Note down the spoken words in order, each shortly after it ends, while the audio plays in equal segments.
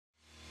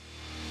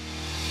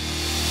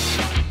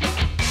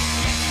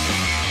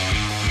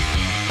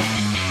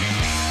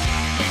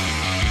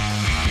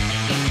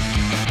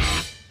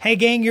Hey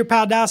gang, your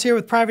pal Dallas here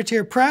with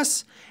Privateer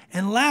Press,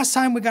 and last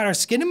time we got our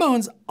skin and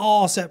moans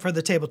all set for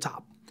the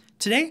tabletop.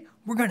 Today,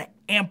 we're going to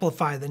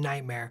amplify the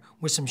nightmare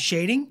with some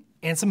shading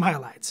and some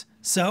highlights.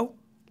 So,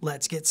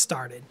 let's get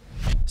started.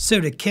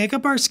 So to kick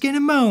up our skin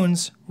and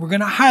moans, we're going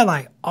to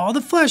highlight all the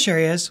flesh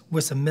areas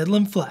with some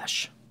Midland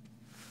flesh.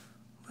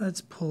 Let's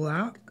pull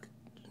out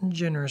a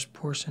generous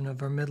portion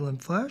of our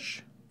Midland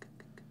flesh.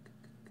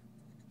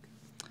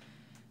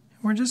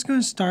 We're just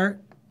going to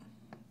start.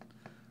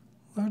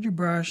 Load your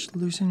brush,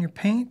 loosen your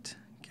paint,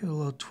 give it a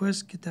little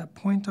twist, get that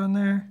point on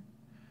there,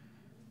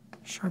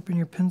 sharpen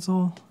your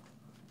pencil,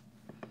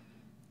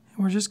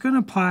 and we're just going to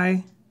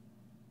apply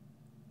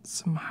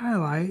some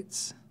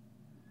highlights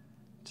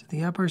to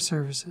the upper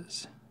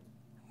surfaces.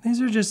 These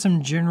are just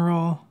some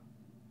general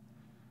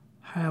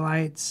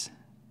highlights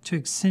to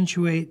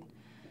accentuate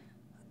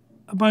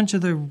a bunch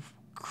of the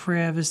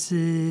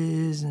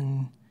crevices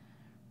and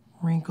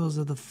wrinkles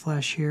of the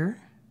flesh here.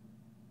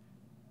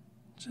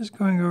 Just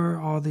going over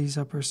all these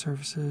upper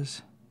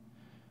surfaces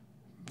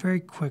very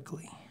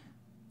quickly.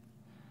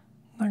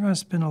 I'm not going to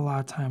spend a lot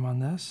of time on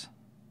this.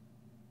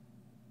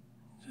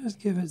 Just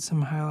give it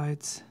some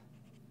highlights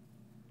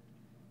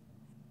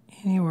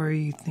anywhere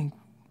you think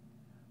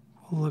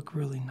will look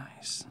really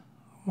nice.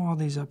 All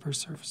these upper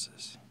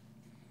surfaces.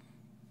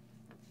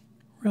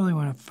 Really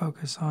want to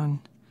focus on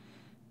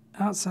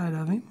outside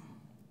of him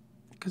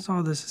because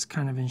all this is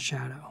kind of in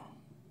shadow.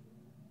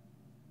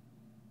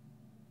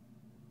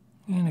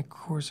 And of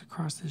course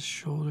across his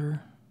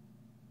shoulder,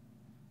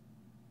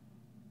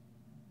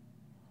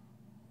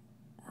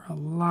 where a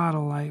lot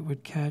of light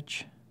would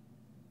catch.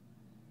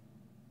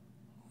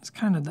 It's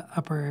kind of the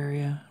upper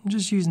area. I'm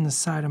just using the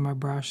side of my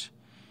brush,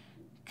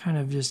 kind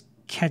of just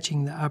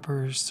catching the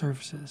upper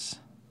surfaces.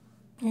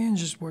 And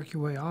just work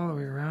your way all the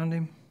way around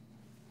him.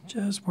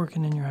 Just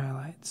working in your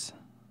highlights.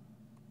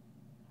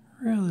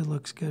 Really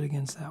looks good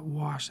against that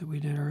wash that we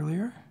did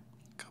earlier.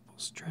 A couple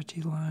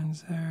stretchy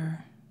lines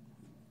there.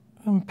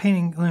 I'm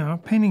painting,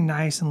 painting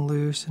nice and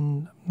loose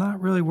and not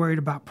really worried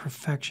about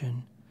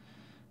perfection.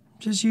 I'm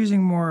just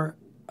using more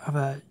of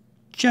a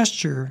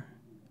gesture,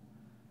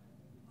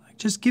 like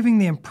just giving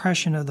the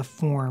impression of the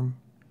form.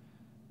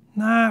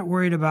 Not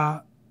worried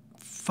about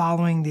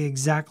following the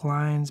exact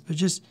lines, but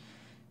just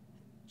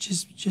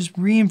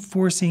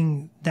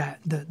reinforcing that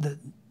the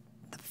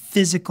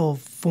physical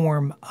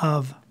form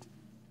of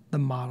the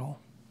model.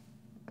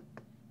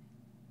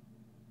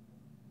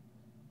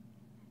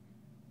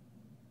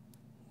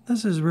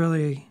 This is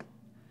really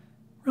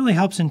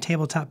helps in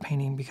tabletop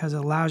painting because it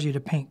allows you to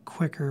paint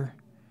quicker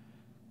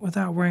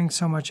without worrying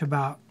so much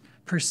about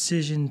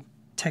precision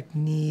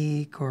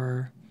technique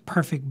or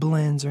perfect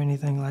blends or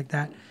anything like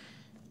that.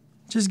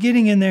 Just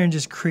getting in there and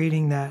just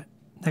creating that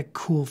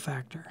cool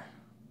factor.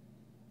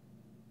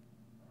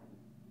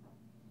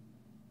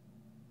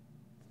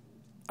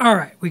 All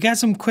right, we got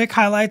some quick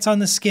highlights on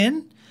the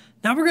skin.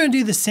 Now we're going to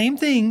do the same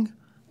thing,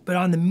 but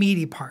on the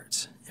meaty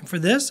parts. And for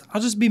this,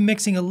 I'll just be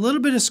mixing a little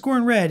bit of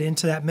Scorn Red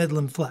into that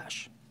Midland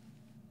flesh.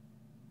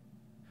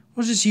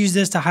 We'll just use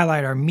this to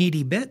highlight our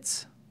meaty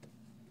bits.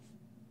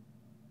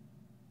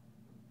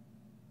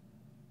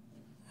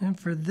 And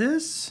for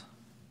this,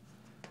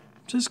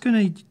 I'm just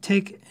going to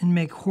take and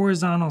make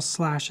horizontal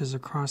slashes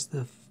across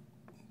the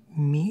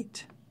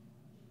meat.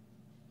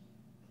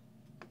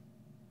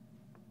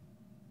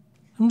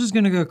 I'm just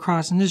going to go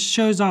across, and this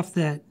shows off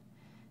that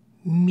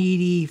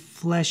meaty,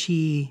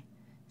 fleshy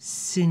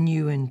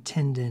sinew and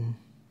tendon.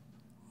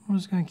 I'm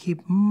just going to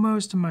keep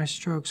most of my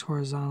strokes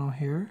horizontal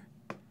here.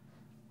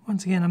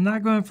 Once again, I'm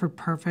not going for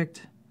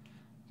perfect.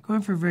 I'm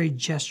going for very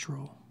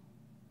gestural.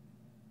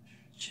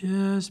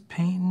 Just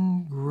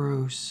painting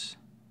gross.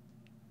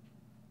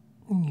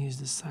 You can use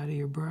the side of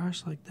your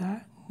brush like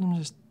that. I'm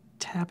just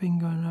tapping,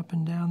 going up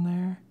and down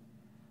there.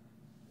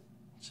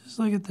 Just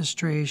look at the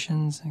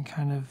striations and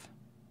kind of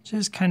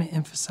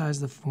emphasize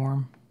the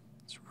form.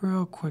 It's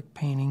real quick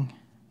painting.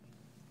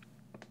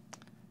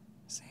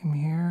 Same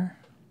here.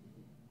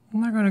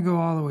 I'm not going to go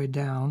all the way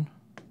down.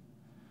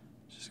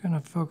 Just going to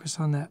focus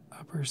on that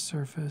upper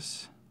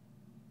surface.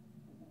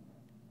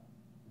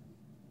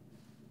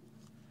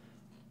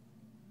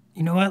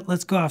 You know what?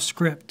 Let's go off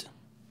script.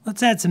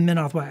 Let's add some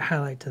Minoth White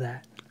highlight to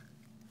that.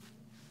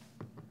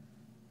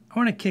 I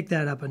want to kick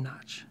that up a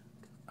notch.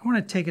 I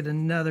want to take it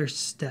another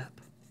step.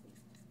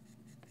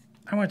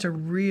 I want to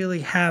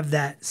really have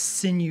that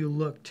sinew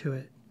look to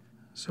it.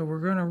 So we're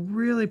going to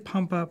really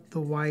pump up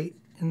the white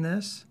in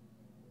this.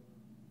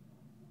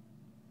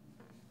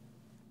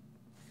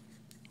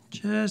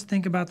 Just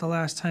think about the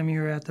last time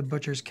you were at the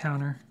butcher's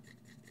counter.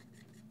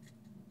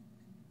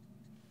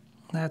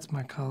 That's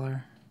my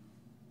color.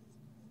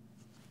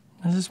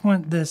 I just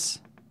want this,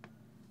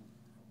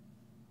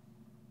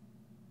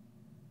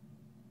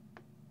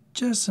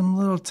 just some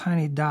little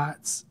tiny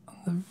dots on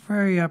the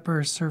very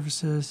upper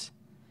surfaces.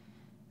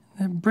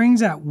 It brings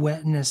that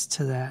wetness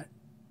to that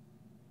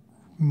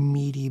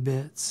meaty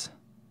bits.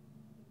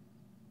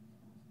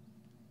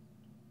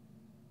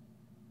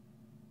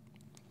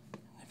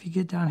 If you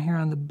get down here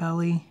on the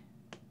belly,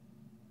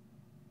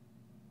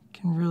 you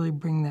can really really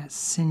bring that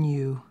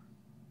sinew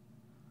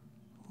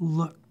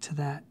look to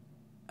that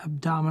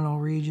abdominal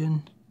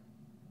region.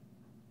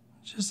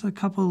 Just a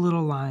couple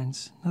little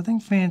lines, nothing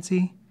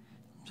fancy,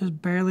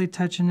 just barely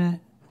touching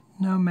it,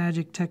 no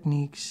magic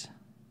techniques,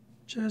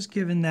 just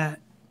giving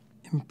that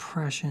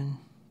impression.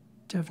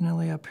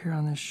 Definitely up here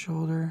on this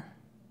shoulder.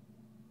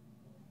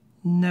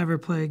 Never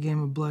play a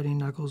game of bloody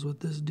knuckles with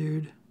this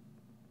dude.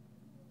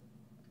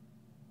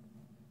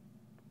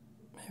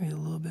 Maybe a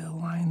little bit of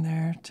line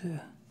there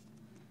to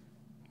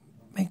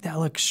make that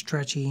look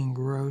stretchy and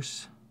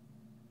gross.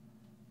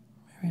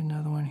 Maybe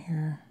another one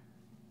here.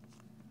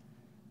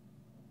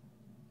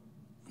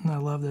 And I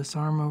love this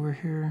arm over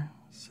here.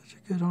 Such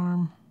a good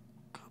arm.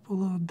 Couple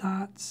little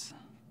dots.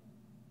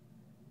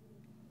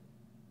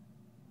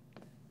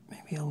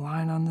 Maybe a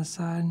line on this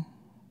side.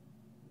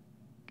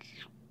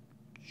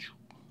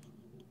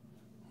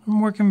 I'm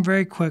working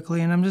very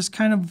quickly, and I'm just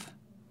kind of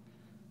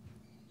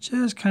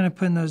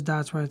putting those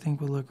dots where I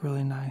think would look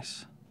really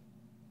nice.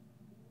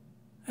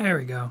 There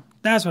we go.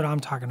 That's what I'm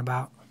talking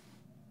about.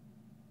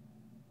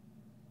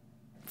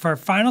 For our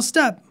final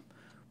step,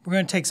 we're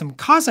going to take some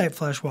Kausite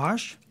flesh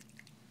wash,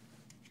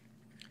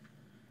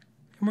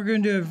 and we're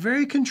going to do a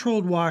very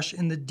controlled wash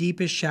in the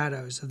deepest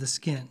shadows of the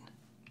skin.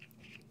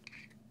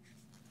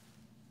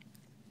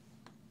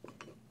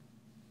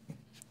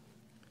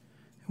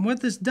 And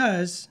what this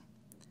does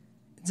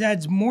is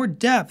adds more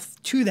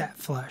depth to that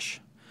flesh.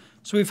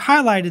 So we've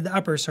highlighted the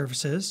upper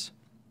surfaces.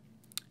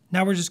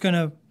 Now we're just going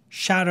to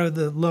shadow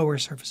the lower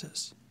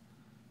surfaces.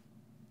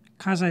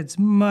 Kausite's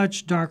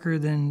much darker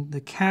than the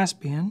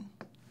Caspian,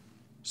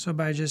 so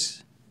by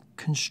just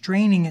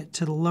constraining it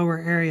to the lower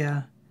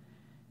area,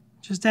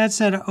 just adds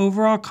that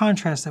overall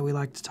contrast that we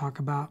like to talk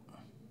about.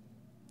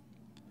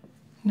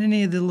 And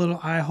any of the little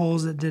eye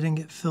holes that didn't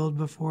get filled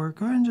before,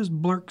 go ahead and just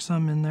blurk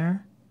some in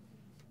there.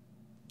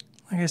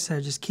 Like I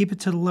said, just keep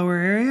it to the lower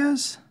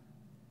areas.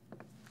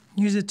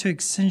 Use it to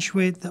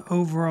accentuate the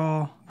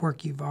overall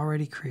work you've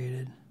already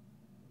created.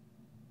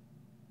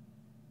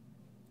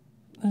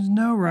 There's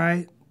no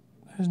right,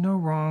 there's no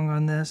wrong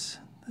on this.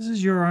 This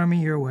is your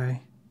army, your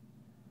way.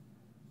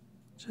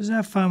 Just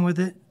have fun with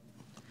it.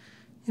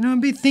 You know,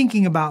 and be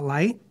thinking about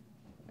light.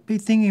 Be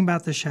thinking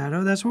about the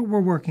shadow. That's what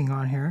we're working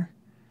on here.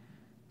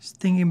 Just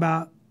thinking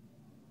about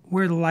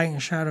where the light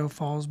and shadow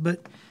falls.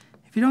 But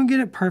if you don't get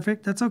it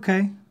perfect, that's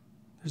okay.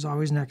 There's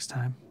always next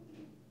time.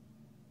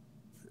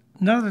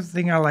 Another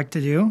thing I like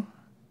to do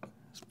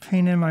is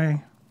paint in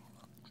my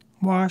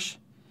wash.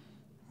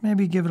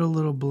 Maybe give it a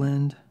little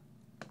blend.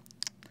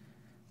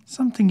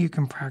 Something you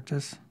can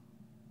practice.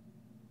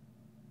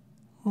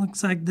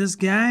 Looks like this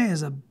guy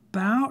is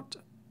about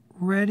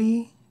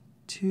ready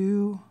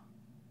to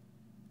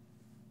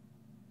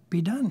be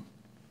done.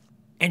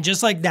 And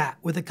just like that,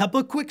 with a couple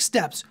of quick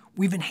steps,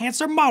 we've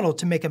enhanced our model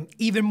to make him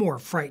even more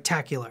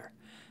fright-tacular.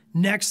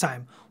 Next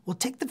time, we'll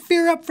take the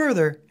fear up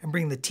further and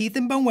bring the teeth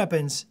and bone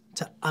weapons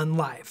to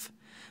unlife.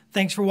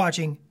 Thanks for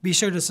watching. Be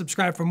sure to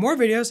subscribe for more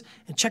videos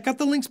and check out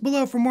the links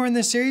below for more in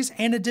this series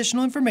and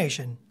additional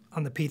information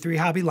on the P3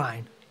 Hobby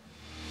line.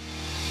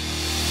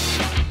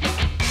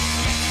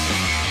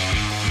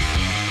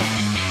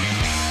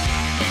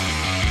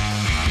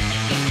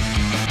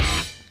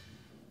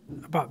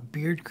 I bought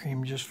beard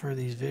cream just for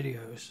these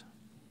videos.